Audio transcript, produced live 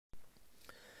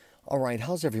All right,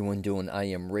 how's everyone doing? I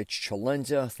am Rich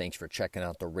CELENZA. Thanks for checking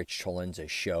out the Rich CELENZA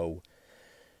show.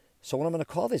 So what I'm going to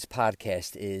call this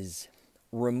podcast is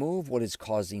Remove What is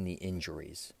Causing the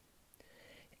Injuries.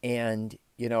 And,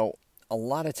 a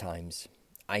lot of times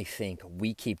I think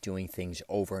we keep doing things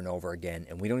over and over again,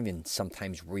 and we don't even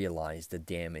sometimes realize the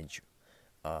damage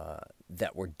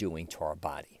that we're doing to our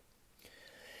body.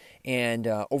 And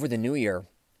over the new year,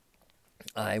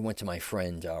 I went to my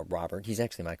friend Robert. He's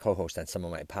actually my co-host on some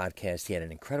of my podcasts. He had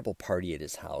an incredible party at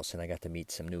his house, and I got to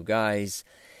meet some new guys.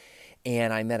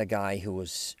 And I met a guy who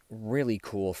was really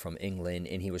cool from England,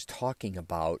 and he was talking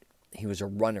about he was a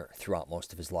runner throughout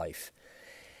most of his life.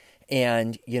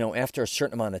 And, after a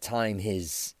certain amount of time,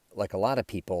 like a lot of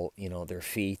people, their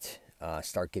feet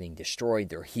start getting destroyed,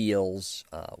 their heels,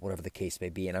 whatever the case may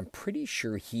be. And I'm pretty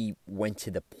sure he went to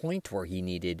the point where he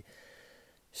needed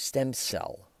stem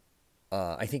cell.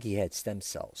 I think he had stem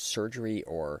cell surgery,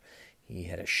 or he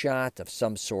had a shot of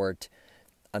some sort.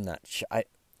 I'm not sure.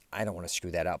 I don't want to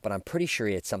screw that up, but I'm pretty sure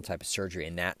he had some type of surgery,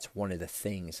 and that's one of the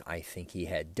things I think he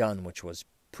had done, which was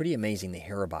pretty amazing to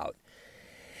hear about.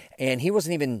 And he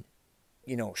wasn't even,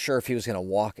 sure if he was going to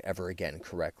walk ever again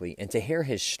correctly. And to hear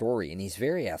his story, and he's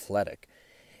very athletic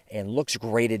and looks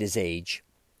great at his age.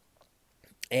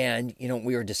 And,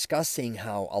 we were discussing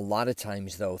how a lot of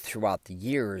times, though, throughout the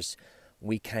years,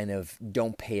 we kind of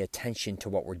don't pay attention to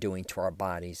what we're doing to our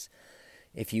bodies.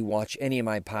 If you watch any of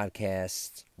my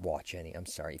podcasts,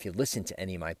 if you listen to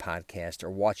any of my podcasts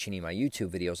or watch any of my YouTube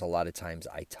videos, a lot of times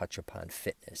I touch upon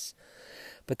fitness.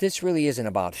 But this really isn't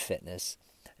about fitness.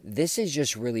 This is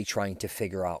just really trying to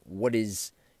figure out what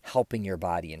is helping your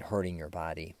body and hurting your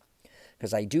body.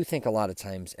 Because I do think a lot of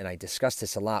times, and I discuss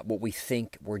this a lot, what we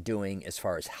think we're doing as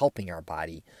far as helping our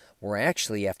body, we're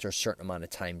actually, after a certain amount of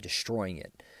time, destroying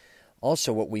it.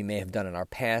 Also, what we may have done in our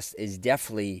past is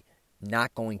definitely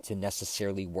not going to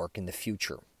necessarily work in the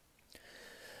future.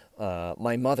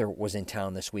 My mother was in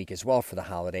town this week as well for the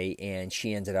holiday, and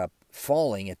she ended up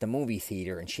falling at the movie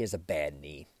theater, and she has a bad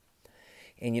knee.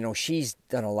 And, she's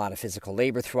done a lot of physical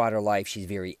labor throughout her life. She's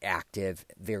very active,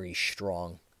 very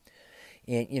strong.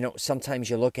 And, sometimes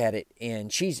you look at it,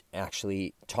 and she's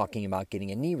actually talking about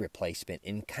getting a knee replacement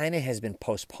and kind of has been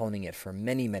postponing it for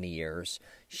many, many years.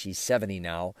 She's 70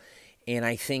 now. And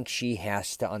I think she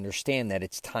has to understand that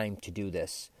it's time to do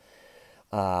this.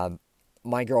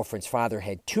 My girlfriend's father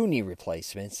had 2 knee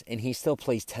replacements, and he still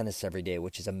plays tennis every day,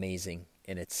 which is amazing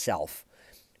in itself.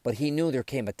 But he knew there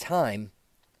came a time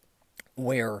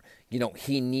where,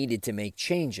 he needed to make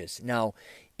changes. Now,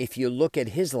 if you look at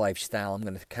his lifestyle, I'm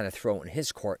going to kind of throw it in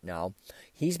his court now.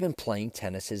 He's been playing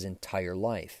tennis his entire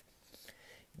life.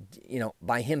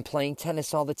 By him playing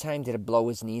tennis all the time, did it blow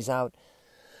his knees out?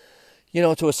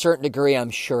 To a certain degree, I'm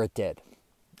sure it did.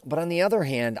 But on the other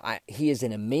hand, he is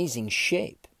in amazing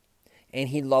shape, and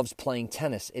he loves playing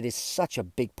tennis. It is such a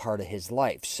big part of his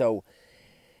life. So,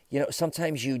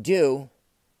 sometimes you do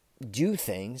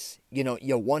things,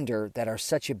 you wonder, that are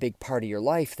such a big part of your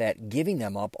life that giving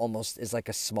them up almost is like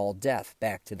a small death.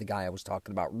 Back to the guy I was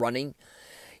talking about running,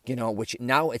 which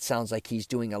now it sounds like he's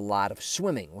doing a lot of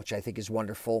swimming, which I think is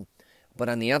wonderful. But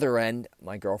on the other end,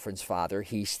 my girlfriend's father,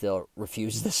 he still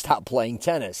refuses to stop playing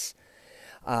tennis.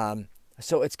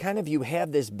 So it's kind of, you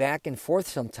have this back and forth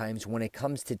sometimes when it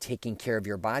comes to taking care of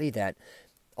your body, that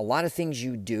a lot of things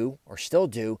you do or still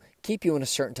do keep you in a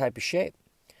certain type of shape.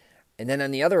 And then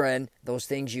on the other end, those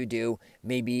things you do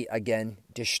may be, again,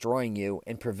 destroying you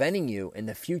and preventing you in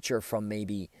the future from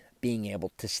maybe being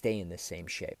able to stay in the same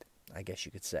shape, I guess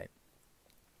you could say.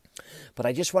 But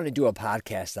I just want to do a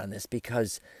podcast on this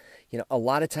because, a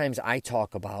lot of times I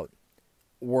talk about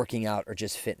working out or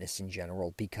just fitness in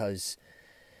general because,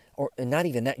 or not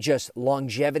even that, just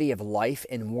longevity of life,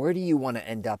 and where do you want to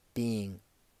end up being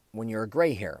when you're a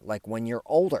gray hair, like when you're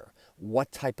older?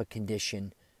 What type of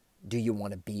condition do you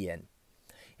want to be in?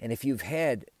 And if you've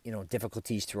had,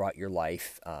 difficulties throughout your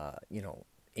life,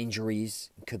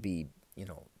 injuries, could be,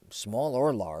 small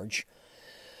or large,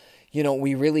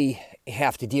 we really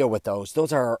have to deal with those.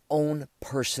 Those are our own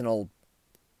personal,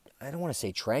 I don't want to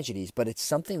say tragedies, but it's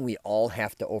something we all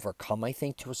have to overcome, I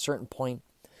think, to a certain point.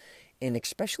 And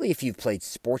especially if you've played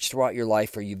sports throughout your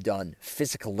life, or you've done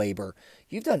physical labor,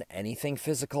 you've done anything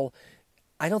physical,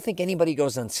 I don't think anybody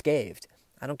goes unscathed.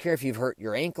 I don't care if you've hurt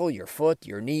your ankle, your foot,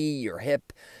 your knee, your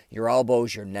hip, your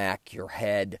elbows, your neck, your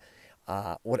head,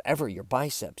 whatever, your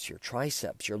biceps, your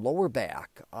triceps, your lower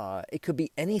back. It could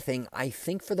be anything. I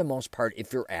think for the most part,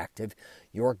 if you're active,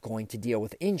 you're going to deal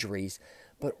with injuries,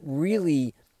 but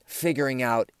really figuring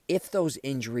out if those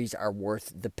injuries are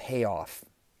worth the payoff.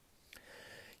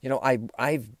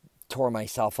 I've tore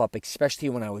myself up, especially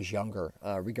when I was younger,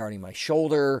 regarding my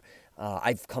shoulder.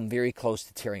 I've come very close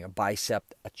to tearing a bicep,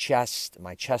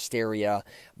 my chest area,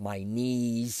 my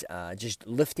knees, just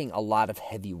lifting a lot of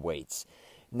heavy weights.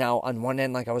 Now, on one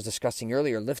end, like I was discussing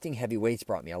earlier, lifting heavy weights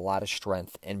brought me a lot of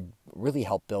strength and really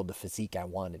helped build the physique I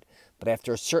wanted. But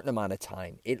after a certain amount of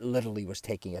time, it literally was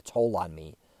taking a toll on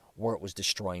me where it was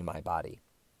destroying my body.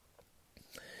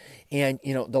 And,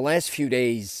 the last few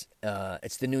days,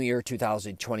 it's the new year,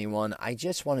 2021. I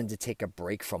just wanted to take a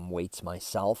break from weights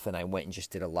myself, and I went and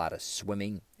just did a lot of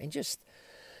swimming and just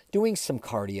doing some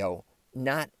cardio,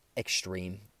 not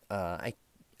extreme.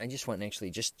 I just went and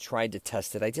actually just tried to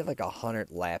test it. I did like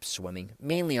 100 laps swimming,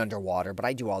 mainly underwater, but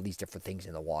I do all these different things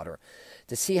in the water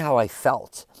to see how I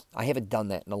felt. I haven't done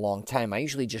that in a long time. I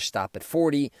usually just stop at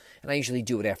 40, and I usually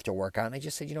do it after workout. And I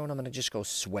just said, you know what, I'm going to just go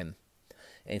swim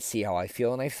and see how I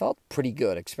feel. And I felt pretty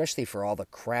good, especially for all the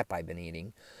crap I've been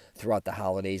eating throughout the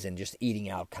holidays and just eating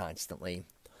out constantly.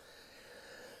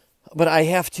 But I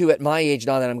have to, at my age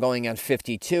now that I'm going on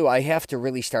 52, I have to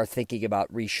really start thinking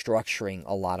about restructuring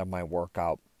a lot of my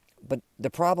workout. But the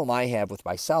problem I have with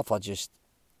myself,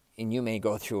 and you may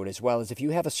go through it as well, is if you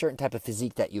have a certain type of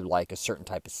physique that you like, a certain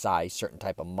type of size, certain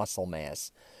type of muscle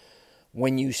mass,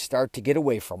 when you start to get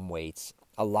away from weights,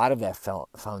 a lot of that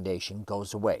foundation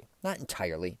goes away. Not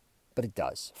entirely, but it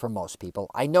does for most people.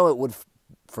 I know it would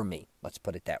for me, let's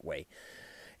put it that way.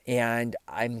 And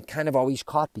I'm kind of always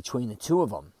caught between the two of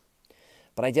them.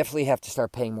 But I definitely have to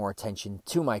start paying more attention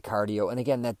to my cardio. And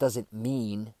again, that doesn't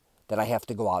mean that I have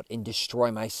to go out and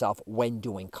destroy myself when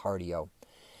doing cardio.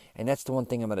 And that's the one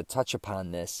thing I'm going to touch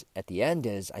upon this at the end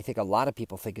is I think a lot of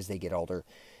people think as they get older,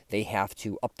 they have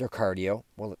to up their cardio,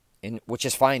 which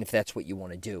is fine if that's what you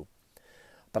want to do.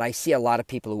 But I see a lot of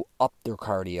people who up their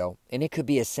cardio, and it could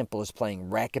be as simple as playing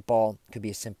racquetball, it could be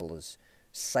as simple as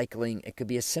cycling, it could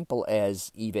be as simple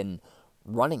as even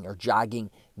running or jogging,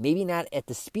 maybe not at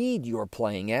the speed you were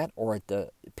playing at or at the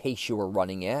pace you were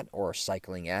running at or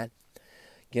cycling at,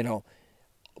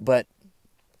 but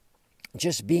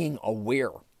just being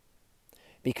aware,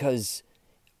 because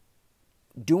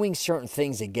doing certain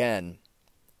things, again,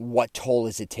 what toll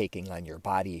is it taking on your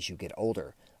body as you get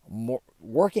older?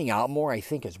 Working out more, I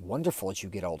think, is wonderful as you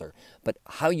get older, but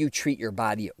how you treat your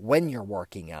body when you're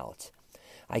working out.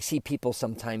 I see people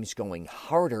sometimes going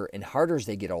harder and harder as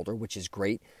they get older, which is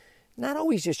great. Not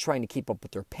always just trying to keep up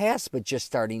with their past, but just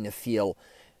starting to feel,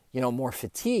 more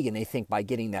fatigue. And they think by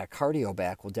getting that cardio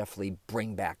back will definitely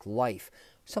bring back life.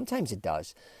 Sometimes it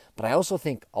does. But I also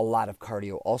think a lot of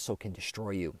cardio also can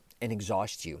destroy you and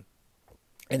exhaust you.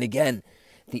 And again,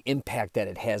 the impact that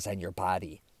it has on your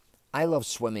body. I love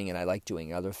swimming and I like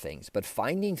doing other things, but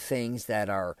finding things that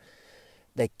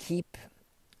keep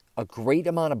a great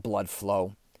amount of blood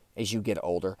flow as you get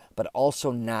older, but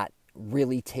also not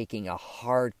really taking a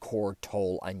hardcore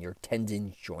toll on your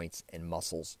tendons, joints, and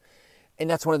muscles. And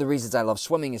that's one of the reasons I love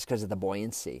swimming is because of the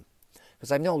buoyancy.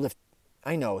 Because I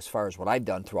know as far as what I've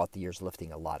done throughout the years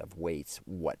lifting a lot of weights,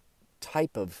 what I'm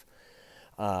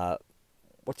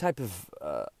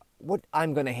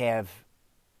going to have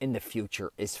in the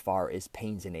future as far as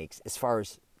pains and aches, as far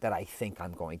as that I think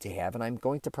I'm going to have. And I'm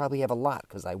going to probably have a lot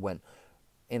because I went,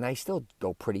 and I still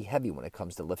go pretty heavy when it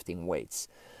comes to lifting weights.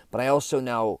 But I also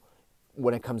know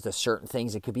when it comes to certain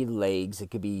things, it could be legs,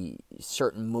 it could be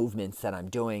certain movements that I'm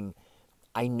doing.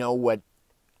 I know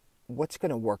what's going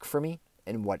to work for me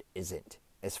and what isn't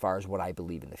as far as what I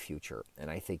believe in the future.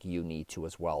 And I think you need to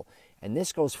as well. And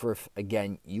this goes for,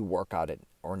 again, you work out it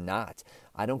or not.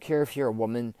 I don't care if you're a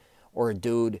woman or a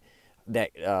dude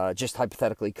that just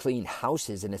hypothetically clean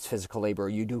houses and it's physical labor, or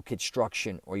you do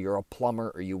construction, or you're a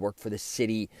plumber, or you work for the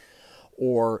city,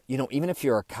 or, even if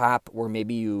you're a cop where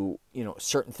maybe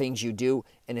certain things you do,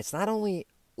 and it's not only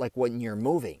like when you're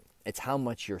moving, it's how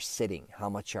much you're sitting, how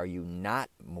much are you not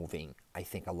moving. I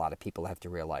think a lot of people have to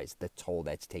realize the toll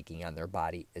that's taking on their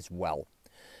body as well.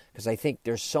 Because I think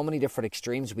there's so many different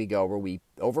extremes we go where we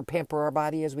over-pamper our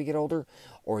body as we get older,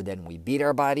 or then we beat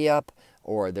our body up,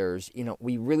 or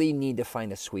we really need to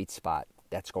find a sweet spot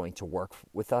that's going to work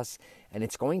with us. And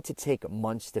it's going to take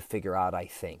months to figure out, I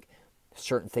think,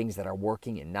 certain things that are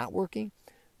working and not working.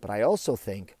 But I also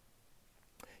think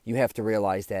you have to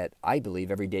realize that I believe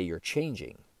every day you're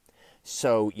changing.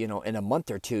 So, in a month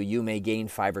or two, you may gain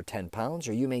 5 or 10 pounds,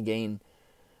 or you may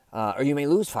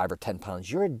lose 5 or 10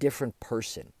 pounds. You're a different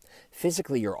person.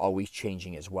 Physically, you're always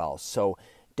changing as well. So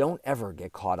don't ever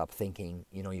get caught up thinking,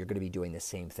 you're going to be doing the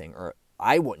same thing. Or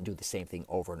I wouldn't do the same thing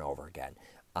over and over again.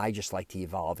 I just like to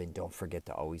evolve, and don't forget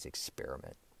to always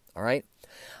experiment. All right?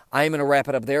 I'm going to wrap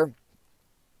it up there.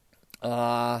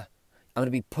 I'm going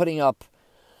to be putting up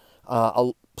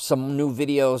some new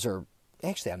videos or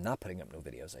Actually, I'm not putting up new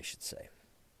videos, I should say.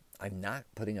 I'm not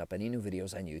putting up any new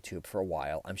videos on YouTube for a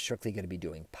while. I'm strictly going to be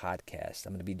doing podcasts.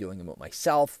 I'm going to be doing them with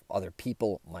myself, other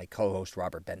people, my co-host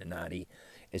Robert Beninati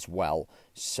as well.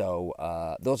 So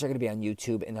those are going to be on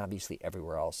YouTube and obviously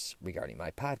everywhere else regarding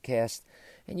my podcast.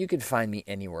 And you can find me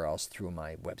anywhere else through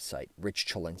my website,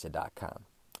 richcelenza.com.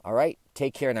 All right,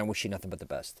 take care, and I wish you nothing but the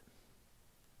best.